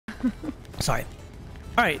Sorry.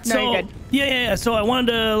 All right. No, So you're good. yeah. So I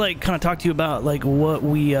wanted to like kind of talk to you about like what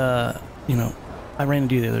we I ran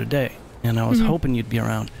into you the other day, and I was hoping you'd be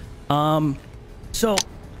around. So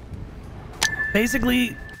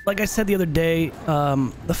basically, like I said the other day,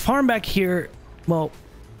 the farm back here. Well,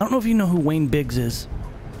 I don't know if you know who Wayne Biggs is,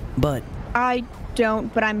 but I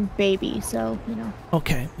don't, but I'm baby, so you know.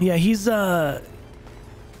 okay. Yeah, he's kind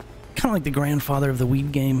of like the grandfather of the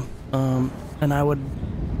weed game, and I would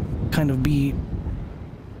kind of be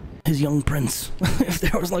his young prince if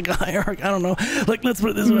there was like a hierarchy. I don't know, like let's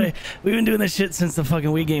put it this way, we've been doing this shit since the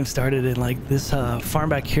fucking weed game started, and like this farm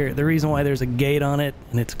back here, the reason why there's a gate on it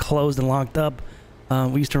and it's closed and locked up,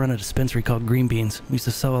 we used to run a dispensary called Green Beans. We used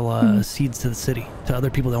to sell seeds to the city, to other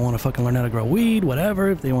people that want to fucking learn how to grow weed,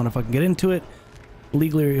 whatever, if they want to fucking get into it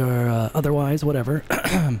legally or otherwise, whatever.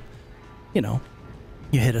 You know,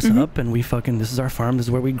 you hit us up and we fucking, this is our farm, this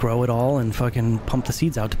is where we grow it all and fucking pump the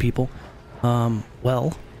seeds out to people.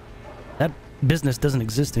 Well, that business doesn't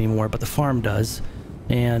exist anymore, but the farm does.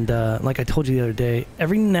 And like I told you the other day,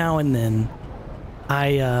 every now and then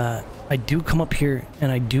I do come up here and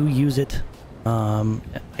I do use it.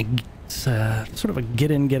 It's sort of a get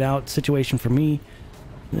in, get out situation for me.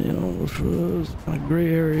 You know, it's kind of gray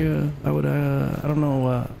area. I don't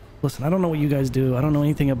know. Listen, I don't know what you guys do. I don't know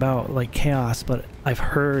anything about like chaos, but I've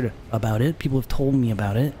heard about it. People have told me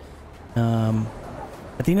about it.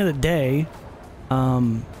 At the end of the day,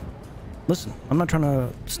 listen, I'm not trying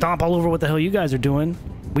to stomp all over what the hell you guys are doing.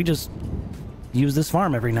 We just use this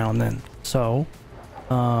farm every now and then. So,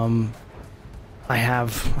 I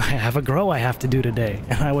have a grow I have to do today,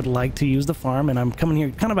 and I would like to use the farm, and I'm coming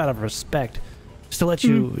here kind of out of respect, just to let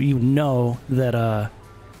you know that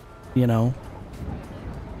you know,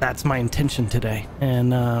 that's my intention today.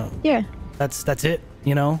 And Yeah. that's it.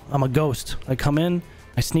 You know, I'm a ghost. I come in,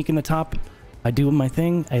 I sneak in the top, I do my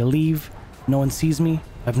thing, I leave. No one sees me.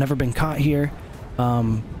 I've never been caught here.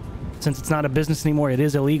 Since it's not a business anymore, it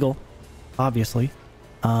is illegal, obviously.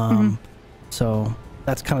 So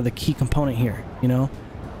that's kind of the key component here, you know?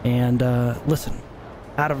 And listen,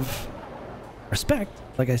 out of respect,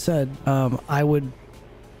 like I said, I would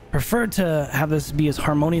prefer to have this be as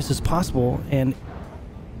harmonious as possible. And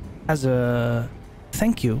as a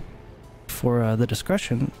thank you for the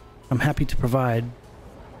discretion, I'm happy to provide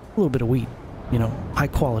a little bit of weed, you know, high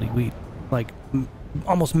quality weed, like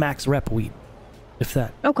almost max rep weed, if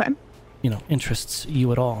that, you know, interests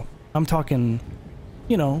you at all. I'm talking,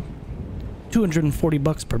 you know,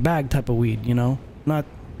 $240 per bag type of weed, you know, not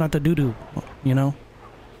the doo-doo, you know,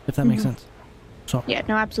 if that makes sense. So Yeah,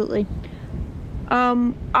 no, absolutely.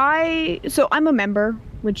 So I'm a member,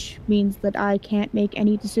 which means that I can't make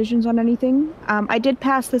any decisions on anything. I did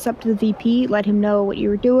pass this up to the VP, let him know what you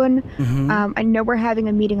were doing. I know we're having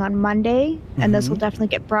a meeting on Monday, and this will definitely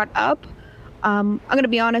get brought up. I'm going to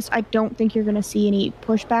be honest, I don't think you're going to see any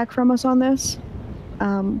pushback from us on this,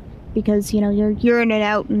 because, you know, you're in and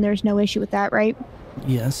out, and there's no issue with that, right?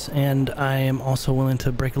 yes, and I am also willing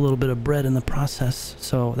to break a little bit of bread in the process.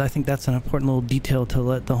 So I think that's an important little detail to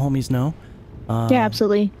let the homies know. Yeah,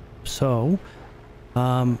 absolutely. So,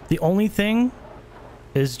 the only thing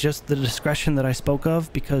is just the discretion that I spoke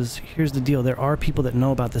of, because here's the deal. There are people that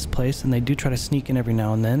know about this place, and they do try to sneak in every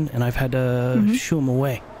now and then, and I've had to shoo them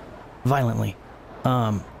away violently.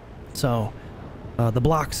 So, the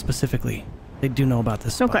block specifically, they do know about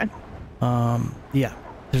this spot. Yeah,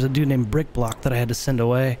 there's a dude named Brick Block that I had to send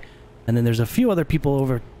away, and then there's a few other people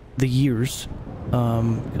over the years,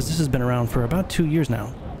 because this has been around for about 2 years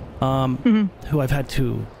now, who I've had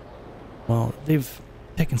to, well, they've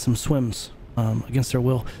taken some swims against their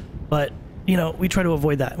will, but you know, we try to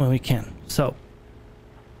avoid that when we can. So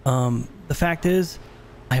the fact is,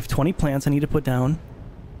 I have 20 plants I need to put down,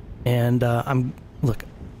 and I'm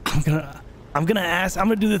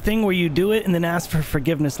gonna do the thing where you do it and then ask for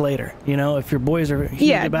forgiveness later. You know, if your boys are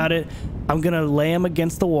heated about it, I'm gonna lay them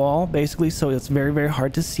against the wall, basically, so it's very, very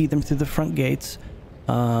hard to see them through the front gates.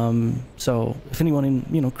 So if anyone,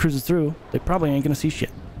 you know, cruises through, they probably ain't gonna see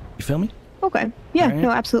shit. You feel me? Okay. Yeah. Right. No,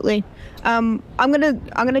 absolutely. I'm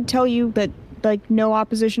gonna tell you that, like, no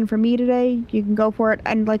opposition from me today. You can go for it.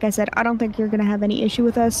 And like I said, I don't think you're gonna have any issue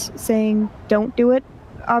with us saying don't do it.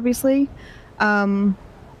 Obviously.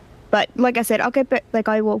 But like I said, I'll get back. Like,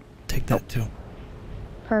 I will take that too.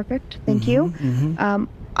 Perfect. Thank you.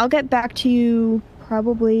 I'll get back to you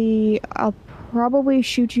probably. I'll probably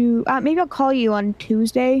shoot you. Maybe I'll call you on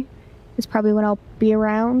Tuesday. Is probably when I'll be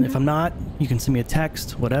around. If I'm not, you can send me a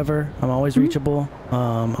text, whatever. I'm always reachable.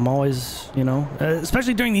 I'm always, you know,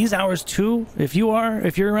 especially during these hours too. If you're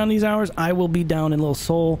around these hours, I will be down in Little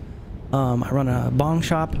Seoul, I run a bong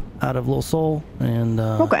shop out of Little Seoul, and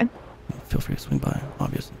Okay. feel free to swing by,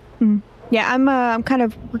 obviously. Yeah, I'm kind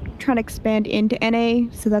of trying to expand into NA,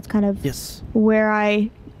 so that's kind of where I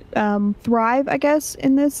thrive, I guess,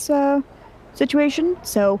 in this situation.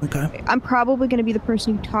 So I'm probably going to be the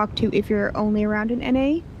person you talk to if you're only around in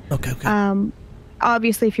NA. Okay.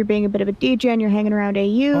 Obviously, if you're being a bit of a DJ and you're hanging around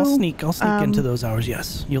AU, I'll sneak into those hours.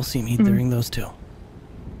 Yes, you'll see me during those too.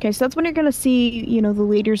 Okay, so that's when you're going to see, you know, the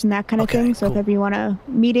leaders and that kind of thing. So if ever you want a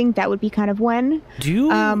meeting, that would be kind of when. Do you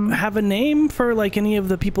have a name for, like, any of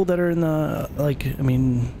the people that are in the, like, I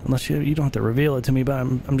mean, unless you don't have to reveal it to me, but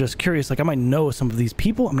I'm just curious. Like, I might know some of these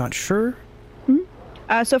people. I'm not sure.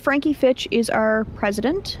 So Frankie Fitch is our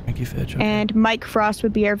president. Frankie Fitch. Okay. And Mike Frost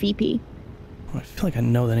would be our VP. I feel like I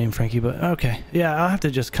know the name Frankie, but okay. Yeah, I'll have to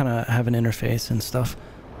just kind of have an interface and stuff.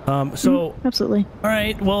 Absolutely. All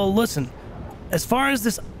right, well, listen. As far as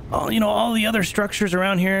this, you know, all the other structures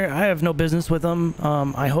around here, I have no business with them.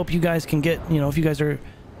 I hope you guys can get, you know, if you guys are,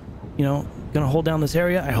 you know, going to hold down this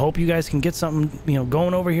area, I hope you guys can get something, you know,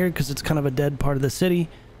 going over here, because it's kind of a dead part of the city.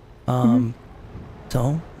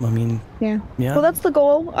 So, I mean... Yeah. Well, that's the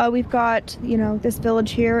goal. We've got, you know, this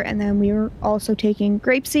village here, and then we were also taking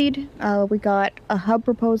grapeseed. We got a hub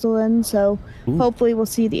proposal in, so hopefully we'll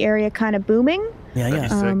see the area kind of booming.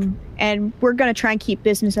 And we're going to try and keep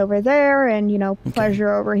business over there and, you know,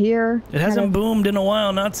 pleasure over here. It hasn't boomed in a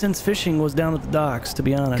while, not since fishing was down at the docks, to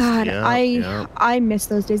be honest. God, I miss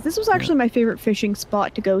those days. This was actually my favorite fishing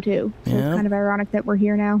spot to go to. So it's kind of ironic that we're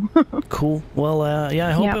here now. Cool. Well, yeah,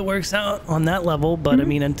 I hope it works out on that level. But, I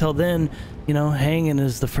mean, until then, you know, hanging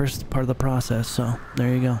is the first part of the process. So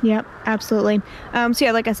there you go. Yep, absolutely. So,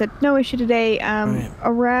 yeah, like I said, no issue today.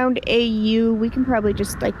 Around AU, we can probably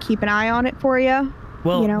just, like, keep an eye on it for you.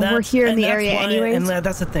 Well, you know, we're here in the area anyways. And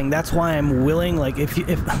that's the thing. That's why I'm willing. Like, if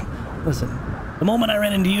listen, the moment I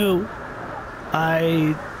ran into you,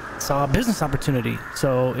 I saw a business opportunity.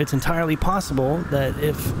 So it's entirely possible that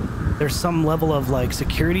if there's some level of, like,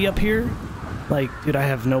 security up here, like, dude, I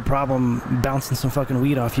have no problem bouncing some fucking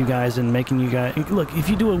weed off you guys and making you guys... Look, if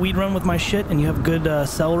you do a weed run with my shit and you have good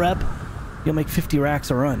cell rep, you'll make 50 racks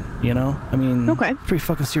a run, you know? I mean, pretty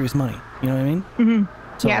fucking serious money. You know what I mean?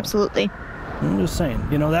 So, yeah, absolutely. I'm just saying,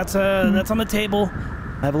 you know, that's on the table.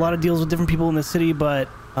 I have a lot of deals with different people in the city, but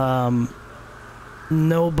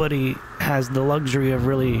nobody has the luxury of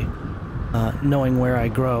really knowing where I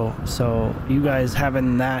grow. So you guys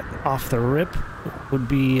having that off the rip would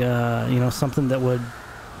be, you know, something that would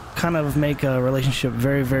kind of make a relationship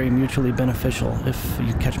very, very mutually beneficial, if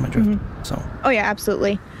you catch my drift. So. Oh yeah,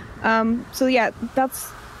 absolutely. So yeah,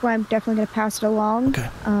 that's why I'm definitely going to pass it along.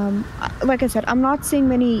 Like I said, I'm not seeing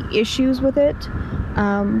many issues with it.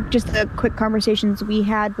 Just the quick conversations we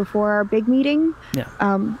had before our big meeting.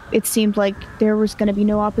 It seemed like there was going to be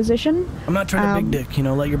no opposition. I'm not trying to big dick, you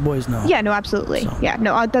know, let your boys know. Yeah, no, absolutely. So. Yeah,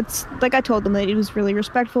 no, that's, like I told them that it was really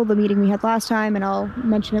respectful, the meeting we had last time, and I'll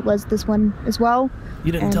mention it was this one as well.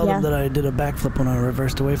 You didn't tell them that I did a backflip when I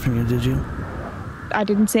reversed away from you, did you? I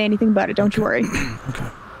didn't say anything about it, don't you worry. Okay.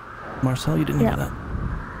 Marcel, you didn't hear that?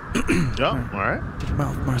 All right. Put your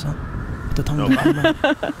mouth, Marcel. Put the tongue back in your mouth.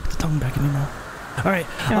 Put the tongue back in your mouth. All right.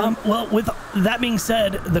 Well, with that being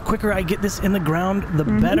said, the quicker I get this in the ground, the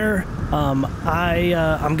better. I'm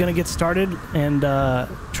gonna get started and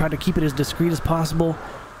try to keep it as discreet as possible.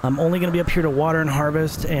 I'm only gonna be up here to water and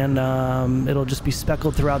harvest, and it'll just be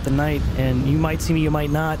speckled throughout the night. And you might see me, you might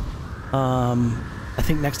not. I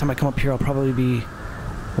think next time I come up here, I'll probably be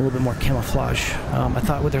a little bit more camouflage. I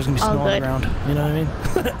thought there was gonna be snow on the ground. You know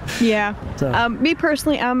what I mean? Yeah. So. Me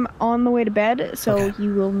personally, I'm on the way to bed, so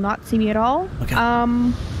you will not see me at all.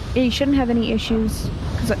 You shouldn't have any issues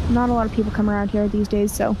because not a lot of people come around here these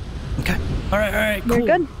days. So. Okay. All right. Cool. You're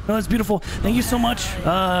good. No, that's beautiful. Thank you so much.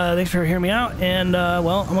 Thanks for hearing me out. And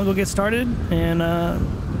well, I'm gonna go get started. And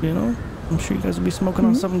you know, I'm sure you guys will be smoking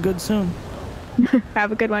on something good soon.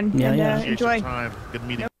 Have a good one. Yeah. And, enjoy. Time. Good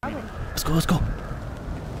meeting. Let's go.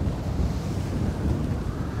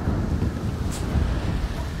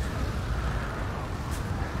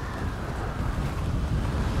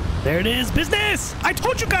 There it is, business! I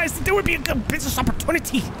told you guys that there would be a good business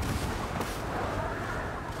opportunity.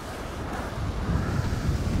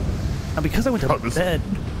 Now, because I went to bed,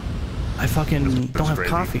 I fucking don't have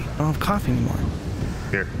coffee. I don't have coffee anymore.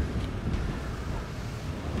 Here.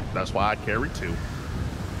 That's why I carry two.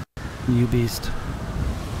 You beast.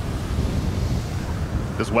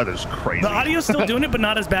 This weather's crazy. The audio's still doing it, but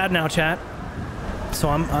not as bad now, chat. So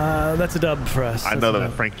I'm, that's a dub for us. I know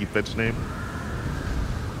that Frankie Fitch name.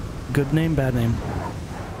 Good name, bad name?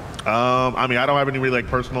 I mean, I don't have any really, like,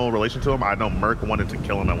 personal relation to him. I know Merc wanted to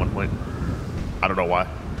kill him at one point. I don't know why.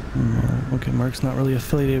 Okay, Mark's not really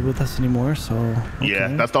affiliated with us anymore, so... Okay. Yeah,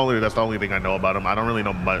 that's the only thing I know about him. I don't really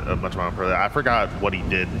know much about him for that. I forgot what he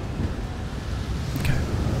did. Okay.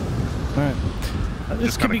 All right.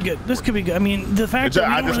 This could be good. This could be good. I mean, the fact that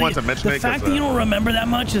I just wanted to mention it. The fact that you don't remember that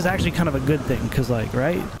much is actually kind of a good thing, because, like,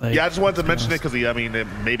 right? Like, yeah, I just wanted to mention it because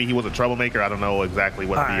maybe he was a troublemaker. I don't know exactly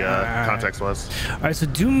what the context was. All right, so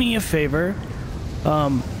do me a favor.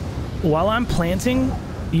 While I'm planting,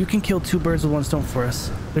 you can kill 2 birds with 1 stone for us.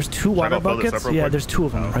 There's 2 water buckets. Yeah, there's 2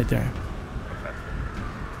 of them right there. Okay.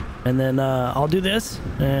 And then I'll do this,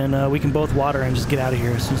 and we can both water and just get out of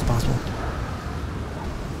here as soon as possible.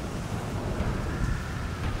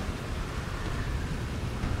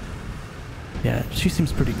 Yeah, she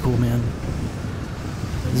seems pretty cool, man.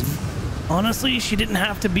 Honestly, she didn't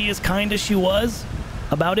have to be as kind as she was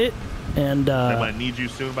about it. And I might need you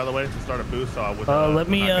soon, by the way, to start a boost. So I would. Let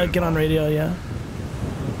me get on radio. Yeah.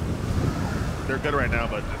 They're good right now,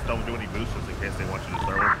 but just don't do any boosts just in case they want you to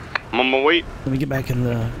start one. I'm on my way. Let me get back in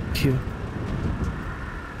the queue.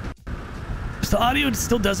 So the audio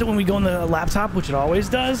still does it when we go on the laptop, which it always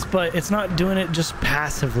does, but it's not doing it just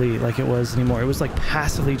passively like it was anymore. It was like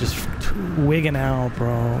passively just wigging out,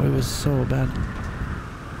 bro. It was so bad.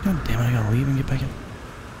 God damn it, I gotta leave and get back in.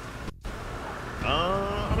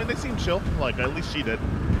 I mean, they seem chill. Like, at least she did.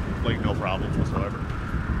 Like, no problems whatsoever.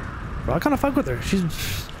 Bro, I kind of fuck with her.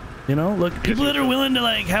 She's, you know, look, people that are willing to,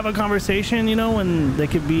 like, have a conversation, you know, and they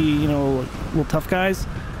could be, you know, little tough guys,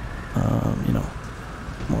 you know,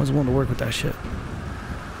 I'm always willing to work with that shit.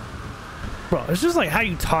 Bro, it's just like how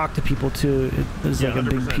you talk to people too. It is like a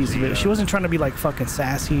big piece of it. She wasn't trying to be like fucking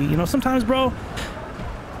sassy. You know, sometimes, bro,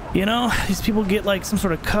 you know, these people get like some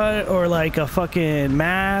sort of cut or like a fucking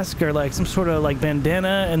mask or like some sort of like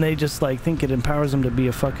bandana, and they just like think it empowers them to be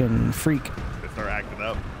a fucking freak. They start acting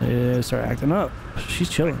up. Yeah, start acting up. She's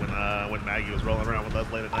chilling. Like when Maggie was rolling around with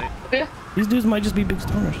us late at night. Yeah. These dudes might just be big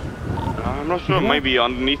stoners. I'm not sure. It might be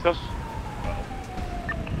underneath us.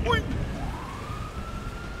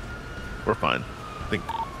 We're fine. I think.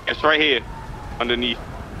 It's right here, underneath.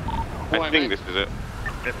 I think this is it.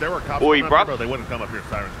 If there were cops Oi, around, bro, they wouldn't come up here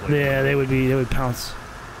sirens. Yeah, they would pounce.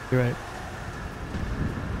 You're right.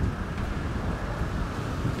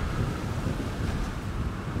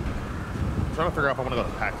 I'm trying to figure out if I want to go to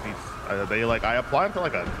PAX East. I applied for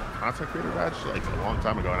like a content creator badge like a long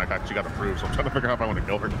time ago, and she got approved. So I'm trying to figure out if I want to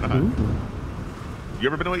go or not. Ooh. You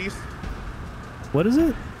ever been to East? What is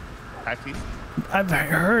it? PAX East? I've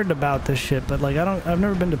heard about this shit, but like I've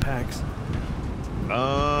never been to PAX.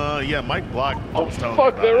 Yeah, Mike Block. Oh was telling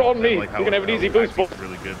fuck, me they're about on me. like, You can have an easy boost. It's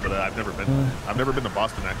really good, but I've never been. I've never been to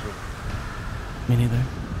Boston actually. Me neither.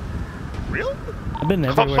 Really? I've been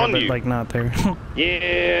everywhere, but like not there.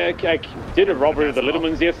 Yeah, I did a robbery of the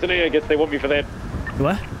Littlemans yesterday. I guess they want me for that.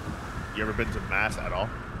 What? You ever been to Mass at all?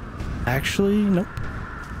 Actually, nope.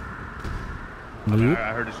 I mean,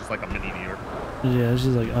 I heard it's just like a mini New York. Yeah, it's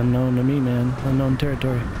just like unknown to me, man. Unknown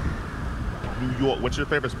territory. New York. What's your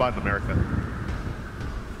favorite spot in America?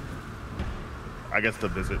 I guess to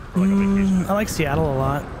visit for like a vacation. I like Seattle a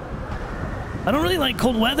lot. I don't really like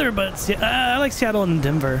cold weather, but I like Seattle and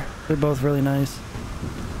Denver. They're both really nice.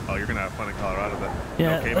 Oh, you're gonna have fun in Colorado then.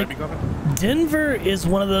 Yeah, Okay, like, might be coming. Denver is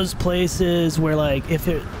one of those places where like if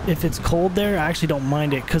it's cold there, I actually don't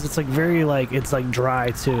mind it because it's like very like it's like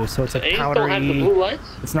dry too, so it's like powdery.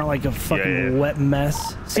 It's not like a fucking wet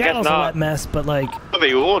mess. Seattle's a wet mess, but like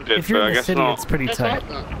They all did, if you're but in I the guess city, not. it's pretty tight.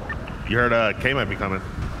 You heard K might be coming.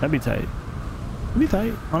 That'd be tight. It'd be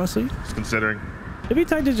tight, honestly. Just considering. It'd be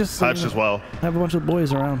tight to just Touch as well. have a bunch of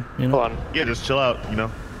boys around, you know. Hold on. Yeah, just chill out, you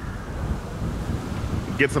know.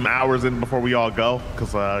 Get some hours in before we all go,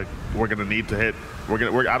 because we're gonna need to hit. I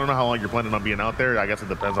don't know how long you're planning on being out there. I guess it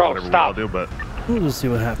depends on whatever we all do, but We'll just see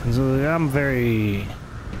what happens. I'm very.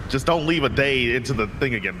 just don't leave a day into the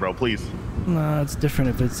thing again, bro. Please. Nah, it's different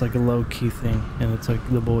if it's like a low key thing and it's like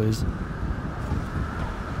the boys.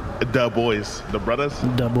 The boys, the brothers.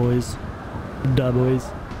 Da boys. Da boys.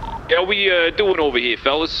 How we doing over here,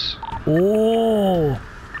 fellas? Oh.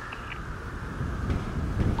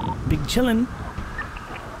 Big chillin'.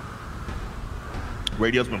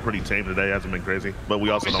 Radio's been pretty tame today. Hasn't been crazy, but we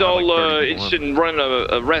also We're don't have, all like, 30 people interested in. in running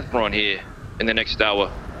a restaurant here in the next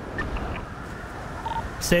hour.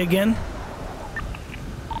 Say again.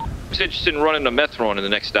 Who's interested in running a methron in the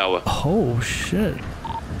next hour? Oh shit.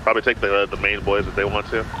 Probably take the main boys if they want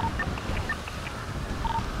to.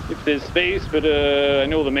 If there's space, but I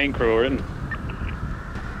know the main crew are in.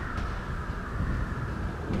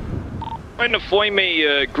 Trying to form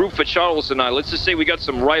a group for Charles and I. Let's just say we got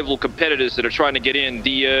some rival competitors that are trying to get in.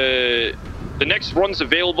 The next run's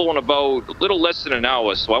available in about a little less than an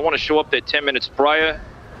hour, so I want to show up there 10 minutes prior.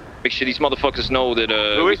 Make sure these motherfuckers know that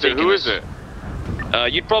Who is it? Who is it?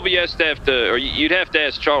 You'd probably have to, or you'd have to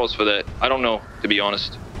ask Charles for that. I don't know, to be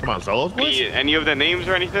honest. Come on, Zolo's boys? Any of the names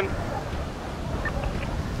or anything?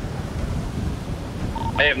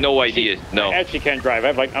 I have no idea. No. I actually can't drive.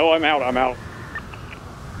 I'm like, oh, I'm out. I'm out.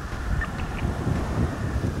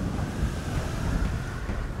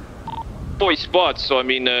 Boy spots, so I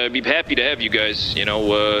mean, be happy to have you guys, you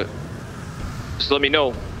know, just let me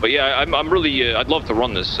know. But yeah, I'm really, I'd love to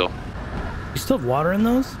run this, so. You still have water in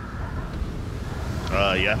those?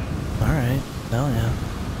 Yeah. Alright. Hell yeah.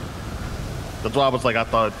 That's why I was like, I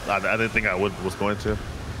didn't think I was going to.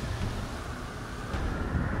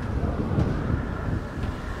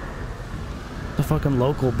 The fucking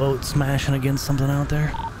local boat smashing against something out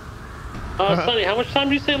there. Sonny, how much time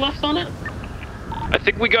do you say left on it? I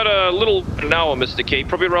think we got a little now, Mr. K,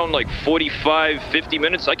 probably around like 45, 50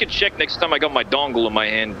 minutes. I could check next time I got my dongle in my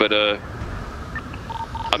hand, but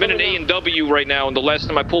I'm in an A&W right now, and the last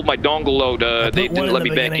time I pulled my dongle out, they didn't let me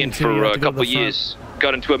back in for a couple of years.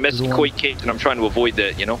 Got into a messy court case, and I'm trying to avoid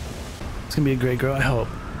that, you know? It's gonna be a great girl, I hope.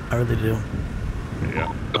 I really do.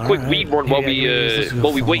 Yeah. A quick weed run while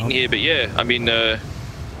we waiting here, but yeah, I mean,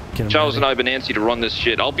 Charles and I have been antsy to run this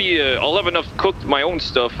shit. I'll have enough cooked my own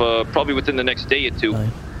stuff, probably within the next day or two. Right.